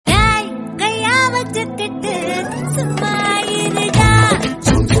வச்சுக்கிட்டு சும்மா இருடா.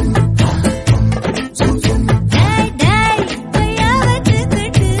 டேய் டேய் கைய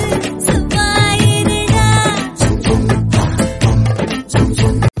வச்சுக்கிட்டு சும்மா இருடா.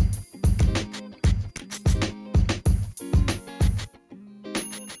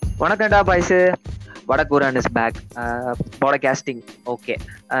 வணக்கம்டா boys, Vadakkooran is back. Podcasting okay,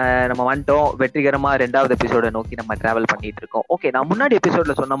 நம்ம வந்துட்டோம் வெற்றிகரமா 2வது எபிசோட நோக்கி நம்ம டிராவல் பண்ணிட்டு இருக்கோம். ஓகே, நான் முன்னாடி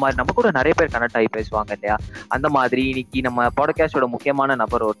எபிசோட்ல சொன்ன மாதிரி நம்ம கூட நிறைய பேர் கனெக்ட் ஆகி பேசுவாங்க இல்லையா, அந்த மாதிரி இன்னைக்கு நம்ம பாட்காஸ்டோட முக்கியமான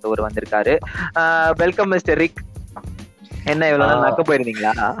நபர் ஒருத்தவர் வந்திருக்காரு. Welcome mister Rick. என்ன இவ்வளவு நாள் நக்க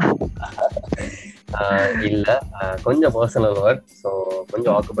போயிருந்தீங்களா? இல்ல, கொஞ்சம் பர்சனல் ஒர்க், ஸோ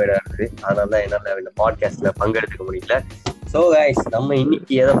கொஞ்சம் ஆக்குபைடா இருக்கு. அதனால தான் என்னால இந்த பாட்காஸ்ட்ல பங்கெடுத்துக்க முடியல. ஸோ கைஸ், நம்ம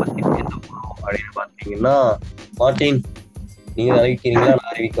இன்னைக்கு எதை பத்தி பேச போறோம் அப்படின்னு பாத்தீங்கன்னா, மார்ட்டின் நீங்க அறிவிக்கிறீங்களா?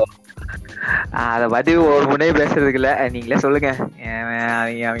 நான் அறிவிக்கோம். அதை பத்தி ஒரு முன்னே பேசுறதுக்கு இல்ல, நீங்களே சொல்லுங்க.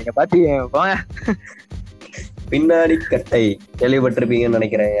 அவங்க பாத்தி போங்க. பின்னாடி கட்டை கேள்விப்பட்டிருப்பீங்கன்னு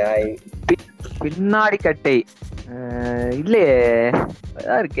நினைக்கிறேன். பின்னாடி கட்டை இல்லையே,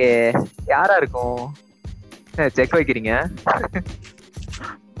 இருக்கே, யாரா இருக்கும்? செக் வைக்கிறீங்க?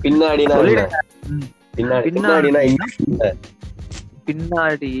 பின்னாடினா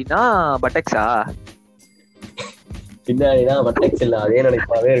பின்னாடினா பட்டெக்ஸா? பின்னாடினா பட்டெக்ஸ் இல்ல, அதே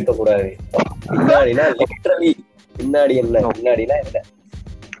நினைப்பாவே இருக்கக்கூடாது. பின்னாடினா லிட்டரலி பின்னாடி. என்ன பின்னாடினா என்ன?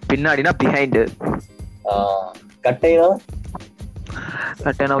 பின்னாடினா பிஹைண்ட். கட்டைனா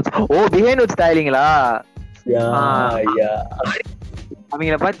ஓ, பிஹைண்ட் வச்சு தாயிலீங்களா?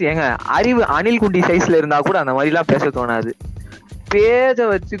 அவங்கள பார்த்து ஏங்க, அறிவு அணில் குண்டி சைஸ்ல இருந்தா கூட அந்த மாதிரி எல்லாம் பேச தோணாது. பேச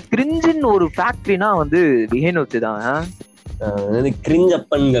வச்சு கிரிஞ்சின்னு ஒரு ஃபேக்டரினா வந்து பிஹைண்ட் வச்சுதான்.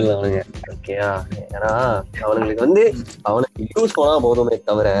 கிரிஞ்சப்பன்கள் அவனுங்க, ஓகேயா? ஏன்னா அவனுங்களுக்கு வந்து அவனுக்கு யூஸ் போனா போதுமே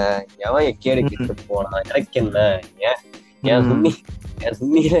தவிர எவன் எக்கேடு கிட்டு போனா எனக்கு என்ன, என்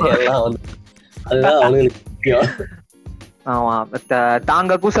சுண்ணியில எல்லாம் வந்து அதுதான் அவனுங்களுக்கு முக்கியம். ஆமா,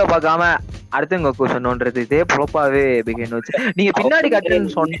 தாங்க கூச பார்க்காம அடுத்தவங்க கூசணும்ன்றது இதே பொழப்பாவே பிகின் வச்சு. நீங்க பின்னாடி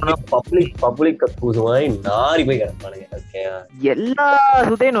கட்டுன்னு சொன்னா பப்ளிக் கூசு மாதிரி நாரி போய் கிடப்பானுங்க. எல்லா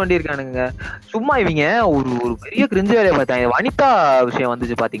சுத்தையும் நோண்டி இருக்கானுங்க. சும்மா இவங்க ஒரு பெரிய கிரிஞ்சு வேலையை பார்த்தாங்க. வனிதா விஷயம்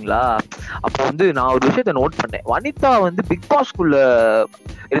வந்துச்சு பாத்தீங்களா? அப்ப வந்து நான் ஒரு விஷயத்த நோட் பண்ணேன். வனிதா வந்து பிக் பாஸ்குள்ள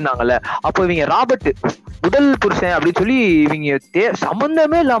இருந்தாங்கல்ல, அப்போ இவங்க ராபர்ட் முதல் புருஷன் அப்படின்னு சொல்லி இவங்க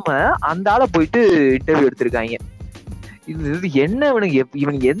சம்பந்தமே இல்லாம அந்த ஆளை போயிட்டு இன்டர்வியூ எடுத்திருக்காங்க. இது என்ன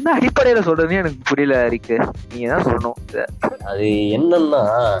இவனுக்கு எந்த அடிப்படையில சொல்றதுன்னு எனக்கு புரியல. இருக்கு, நீங்க தான் சொல்லணும். அது என்னன்னா,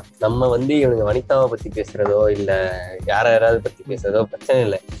 நம்ம வந்து இவனுங்க வனிதாவை பத்தி பேசுறதோ இல்ல யாராவது பத்தி பேசுறதோ பிரச்சனை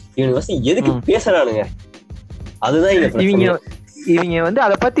இல்லை. இவனுக்கு வந்து எதுக்கு பேசுறானுங்க அதுதான் இவங்க வந்து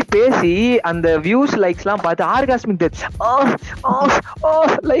அதை பத்தி பேசி அந்த வியூஸ் லைக்ஸ் எல்லாம் பார்த்து ஆர்காஸ்மிக் டெத்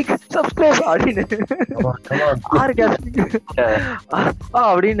லைக் சப்ஸ்கிரைப் அப்படின்னு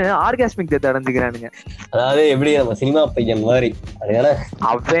அப்படின்னு ஆர்காஸ்மிக் டெத் அடைஞ்சுக்கிறானுங்க. அதாவது எப்படி நம்ம சினிமா பையன் மாதிரி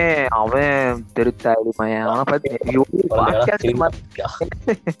அவன் தெருத்தாடி பையன். அவனை பத்தி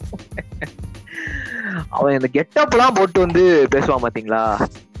அவன் இந்த கெட்டப் எல்லாம் போட்டு வந்து பேசுவான் பாத்தீங்களா?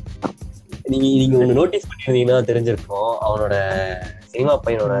 நீங்க ஒண்ணு நோட்டீஸ் பண்ணிருந்தீங்கன்னா தெரிஞ்சிருக்கும். அவனோட சினிமா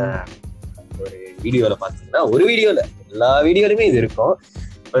பையனோட ஒரு வீடியோல பாத்தீங்கன்னா, ஒரு வீடியோல எல்லா வீடியோலுமே இது இருக்கும்.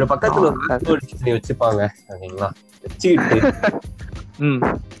 ஒரு பக்கத்துல ஒரு வச்சுப்பாங்க, ஓகேங்களா? வச்சுக்கிட்டு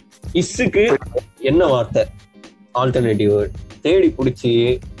இஸ்ஸுக்கு என்ன வார்த்தை ஆல்டர்னேட்டிவ் தேடி புடிச்சு,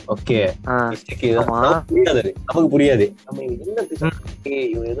 ஓகே புரியாது, நமக்கு புரியாது. நம்ம என்ன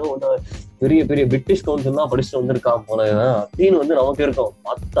ஏதோ ஒண்ணு பெரிய பெரிய பிரிட்டிஷ் கவுன்சில் தான் படிச்சுட்டு வந்திருக்கான் போல அப்படின்னு வந்து நமக்கு இருக்கும்.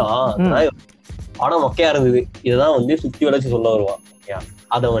 பார்த்தா படம் மொக்கையா இருந்தது, இததான் வந்து சுத்தி வளைச்சு சொல்ல வருவான்.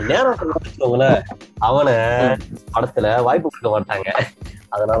 அத அவன் நேரம் சொல்ல அவனை படத்துல வாய்ப்பு கொடுக்க மாட்டாங்க.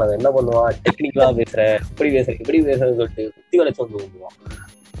 அதனால அவன் என்ன பண்ணுவான், டெக்னிக்கலா பேசுறேன், இப்படி பேசுறேன்னு சொல்லிட்டு சுத்தி வளைச்சு வந்து வந்துடுவான்.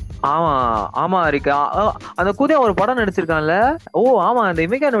 ஆமா இருக்கா, அந்த கூதியா ஒரு படம் நடிச்சிருக்கான்ல. ஓ ஆமா, அந்த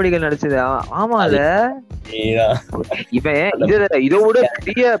இமைக்கா நொடிகள் நடிச்சது. ஆமால, இவன் இதோட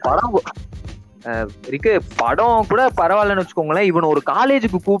பெரிய படம் இருக்கு. படம் கூட பரவாயில்லன்னு வச்சுக்கோங்களேன். இவன் ஒரு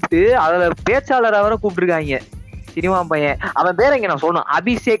காலேஜுக்கு கூப்பிட்டு அதுல பேச்சாளர் அவரை கூப்பிட்டுருக்காங்க. சினிமா பையன், அவன் பேர் எங்க நான் சொல்லணும்,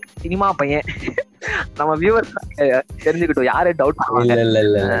 அபிஷேக். சினிமா பையன். நம்ம வியூவர்ஸ் தெரிஞ்சுக்கிட்டோம், யாரே டவுட் இல்ல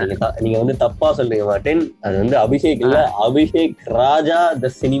நீங்க வந்து தப்பா சொல்றீங்க மாட்டேன். அது வந்து அபிஷேக் இல்ல, அபிஷேக் ராஜா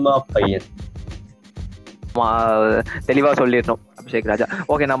த சினிமா பையன். தெளிவா சொல்லிடணும், அபிஷேக் ராஜா.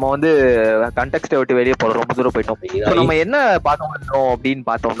 ஓகே, நம்ம வந்து கண்டெக்ஸ்ட விட்டு வெளியே போறோம், ரொம்ப தூரம் போயிட்டோம். நம்ம என்ன பார்க்க வந்தோம் அப்படின்னு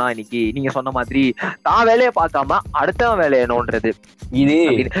பார்த்தோம்னா, இன்னைக்கு நீங்க சொன்ன மாதிரி தான் வேலையை பார்க்காம அடுத்தவன் வேலையை நோன்றது. இது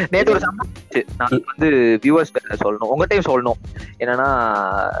நேற்று ஒரு சம்பவம் நான் வந்து வியூவர்ஸ் சொல்லணும், உங்கள்கிட்டையும் சொல்லணும். என்னன்னா,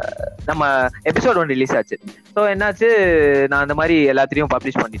 நம்ம எபிசோட் 1 ரிலீஸ் ஆச்சு. ஸோ என்னாச்சு, நான் அந்த மாதிரி எல்லாத்தையும்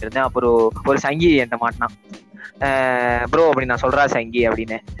பப்ளிஷ் பண்ணிட்டு இருந்தேன். அப்புறம் ஒரு சங்கி என்கிட்ட மாட்டினான். ப்ரோ அப்படி நான் சொல்றா சங்கி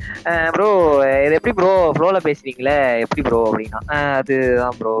அப்படின்னு. ப்ரோ இது எப்படி ப்ரோ ஃப்ளோல பேசுறீங்களே எப்படி ப்ரோ அப்படின்னா,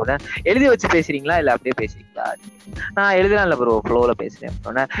 அதுதான் ப்ரோ எழுதி வச்சு பேசுறீங்களா இல்ல அப்படியே பேசுறீங்களா? நான் எழுதலாம் இல்ல ப்ரோ ஃப்ளோல பேசுறேன்.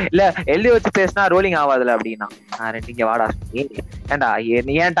 இல்ல எழுதி வச்சு பேசினா ரோலிங் ஆகாதுல அப்படின்னா, ரெண்டு இங்க வாடா ஏண்டா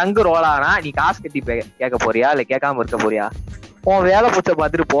நீ ஏன் டங்கு ரோல் ஆனா நீ காசு கட்டி கேட்க போறியா இல்ல கேட்காம இருக்க போறியா? உன் வேலை பூச்ச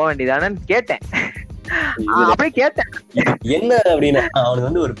பார்த்துட்டு போக வேண்டியதானு கேட்டேன். அப்படியே கேட்டேன். என்ன அப்படின்னா அவனுக்கு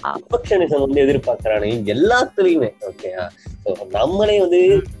வந்து ஒரு பெர்ஃபெக்ஷனிசம் வந்து எதிர்பார்க்கறானு எல்லாத்துலயுமே. ஓகே, நம்மளே வந்து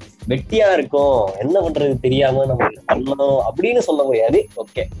வெட்டியா இருக்கும், என்ன பண்றது தெரியாம நம்ம பண்ணணும் அப்படின்னு சொல்ல முடியாது.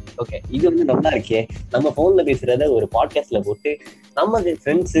 ஓகே ஓகே, இது வந்து நல்லா இருக்கே, நம்ம போன்ல பேசுறத ஒரு பாட்காஸ்ட்ல போட்டு நம்ம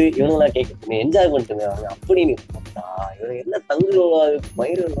ஃப்ரெண்ட்ஸ் இவங்கெல்லாம் கேட்க என்ஜாய் பண்ணிட்டு இருந்தாங்க அப்படின்னு. இவன் என்ன தங்கு ரோலாது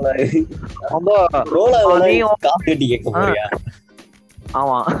மயிறு ரோலாது காசு கட்டி கேட்க போறியா?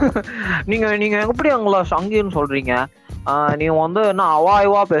 ஆமா, நீங்க எப்படி அவங்கள சங்கின்னு சொல்றீங்க? நீங்க வந்து என்ன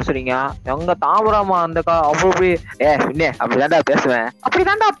அவாய்வா பேசுறீங்க? எங்க தாமராமா அந்த அப்படி அப்படிதான்டா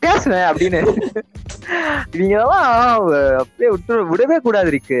பேசுவேன் அப்படின்னு நீங்க அப்படியே விடவே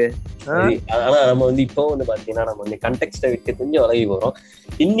கூடாது இருக்கு. ஆனா நம்ம வந்து இப்போ வந்து பாத்தீங்கன்னா நம்ம வந்து கண்டெக்ஸ்ட விட்டு கொஞ்சம் விலகி போறோம்.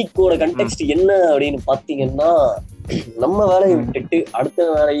 இன்னைக்கோட கண்டெக்ஸ்ட் என்ன அப்படின்னு பாத்தீங்கன்னா, நம்ம வேலையை விட்டுட்டு அடுத்த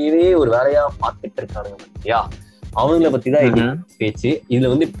வேலையவே ஒரு வேலையா பார்த்துட்டு இருக்கானுங்க பத்தியா, அவனுங்களை பத்திதான் இது பேச்சு. இதுல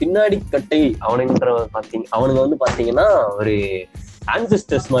வந்து பின்னாடி கட்டை அவனுங்க வந்து பாத்தீங்கன்னா ஒரு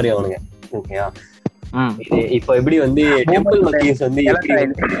ஆன்செஸ்டர்ஸ் மாதிரி அவனுங்க. ஓகேயா, இப்ப எப்படி வந்து டெம்பிள் மக்கீஸ் வந்து எப்படி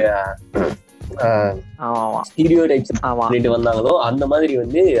ஸ்டீரியோடைப்ஸ் பண்ணிட்டு வந்தாங்களோ அந்த மாதிரி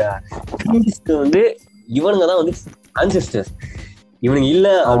வந்து வந்து இவனுங்கதான் வந்து ஆன்செஸ்டர்ஸ். இவனுங்க இல்ல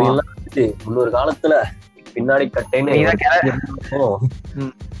அப்படின்லாம் முன்னொரு காலத்துல பின்னாடி கட்டைன்னு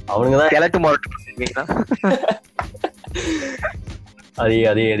அவனுங்கதான்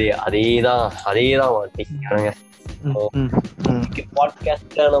அதேதான் மாட்டேங்கிறாங்க.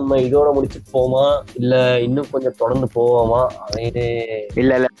 பாட்காஸ்ட்ல நம்ம இதோட முடிச்சுட்டு போமா இல்ல இன்னும் கொஞ்சம் தொடர்ந்து போவோமா?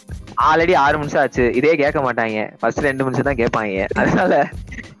 இல்ல ஆல்ரெடி 6 நிமிஷம் ஆச்சு. இதே கேட்க மாட்டாங்க, ஃபர்ஸ்ட் 2 நிமிஷம் தான் கேட்பாங்க. அதனால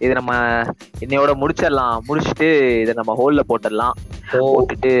இது நம்ம இன்னையோட முடிச்சிட்டு இதை நம்ம ஹோல்ல போட்டுடலாம்.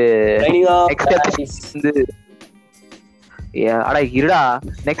 போட்டுட்டு இருடா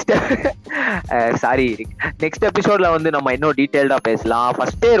நெக்ஸ்ட் எபிசோட்ல வந்து நம்ம இன்னும் டீடைல்டா பேசலாம்.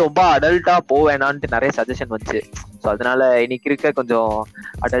 ஃபர்ஸ்டே ரொம்ப அடல்ட்டா போவேணான்ட்டு நிறைய சஜஷன் வந்துச்சு. ஸோ அதனால இன்னைக்கு இருக்க கொஞ்சம்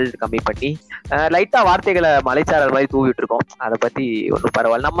அடல்ட் கம்மி பண்ணி லைட்டா வார்த்தைகளை மலைச்சாரல் மாதிரி தூவிட்டு இருக்கோம். அதை பத்தி ஒன்றும்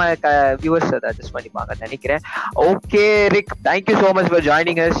பரவாயில்ல, நம்ம வியூவர்ஸ் அதை அட்ஜஸ்ட் பண்ணிப்பாங்கன்னு நினைக்கிறேன். Okay Rick, thank you so much for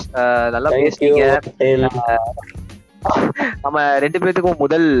joining us. நல்லா பேசுனீங்க. நம்ம 2 பேத்துக்கும்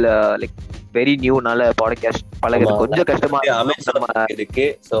முதல் லைக் வெரி நியூனால பாட்காஸ்ட் பழகிறது கொஞ்சம் கஷ்டமா இருக்கு.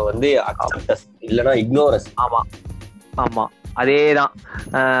 சோ வந்து அக்செப்ட் இல்லனா இக்னோர் அஸ். ஆமா அதேதான்.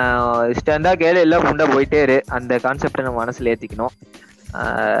 இஷ்டம்தான் கேளு, எல்லாம் முண்டை போயிட்டே இரு. அந்த கான்செப்டை நம்ம மனசுல ஏத்திக்கணும்.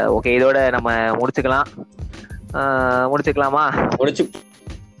 ஓகே, இதோட நம்ம முடிச்சுக்கலாமா?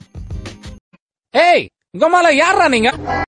 ஏய், இங்க மேல யாரா நீங்க?